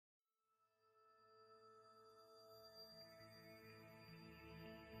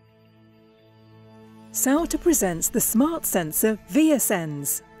SAUTER presents the Smart Sensor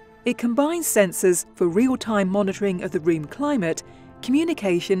viaSens. It combines sensors for real-time monitoring of the room climate,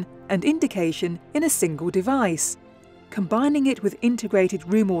 communication and indication in a single device. Combining it with integrated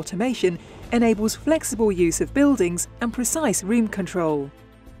room automation enables flexible use of buildings and precise room control.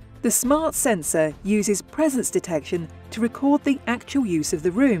 The Smart Sensor uses presence detection to record the actual use of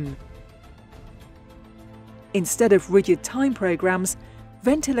the room. Instead of rigid time programs,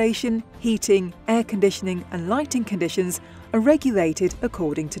 ventilation, heating, air conditioning and lighting conditions are regulated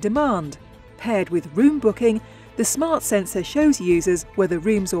according to demand. Paired with room booking, the Smart Sensor shows users whether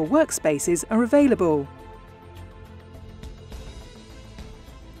rooms or workspaces are available.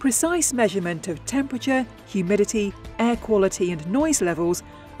 Precise measurement of temperature, humidity, air quality and noise levels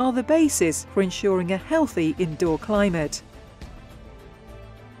are the basis for ensuring a healthy indoor climate.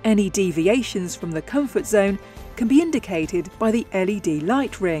 Any deviations from the comfort zone can be indicated by the LED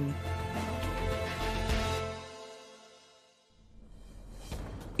light ring.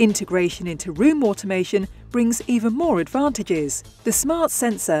 Integration into room automation brings even more advantages. The Smart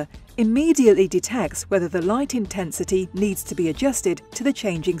Sensor immediately detects whether the light intensity needs to be adjusted to the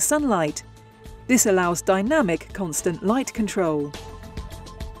changing sunlight. This allows dynamic constant light control.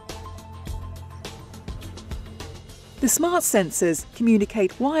 The smart sensors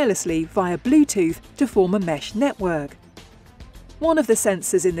communicate wirelessly via Bluetooth to form a mesh network. One of the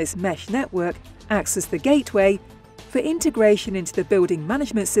sensors in this mesh network acts as the gateway for integration into the building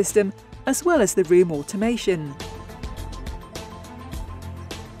management system as well as the room automation.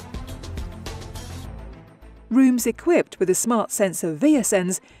 Rooms equipped with a Smart Sensor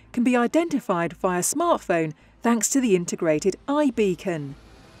viaSens can be identified via smartphone thanks to the integrated iBeacon.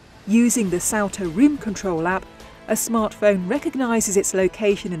 Using the SAUTER Room Control app, a smartphone recognises its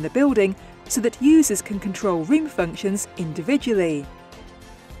location in the building so that users can control room functions individually.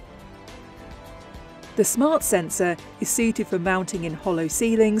 The Smart Sensor is suited for mounting in hollow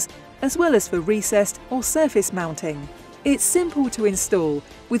ceilings as well as for recessed or surface mounting. It's simple to install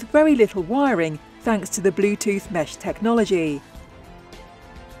with very little wiring thanks to the Bluetooth mesh technology.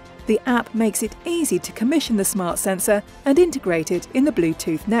 The app makes it easy to commission the Smart Sensor and integrate it in the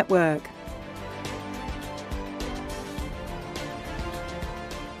Bluetooth network.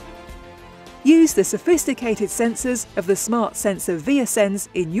 Use the sophisticated sensors of the Smart Sensor viaSens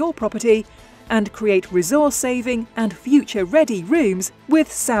in your property and create resource-saving and future-ready rooms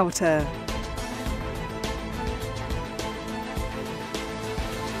with SAUTER.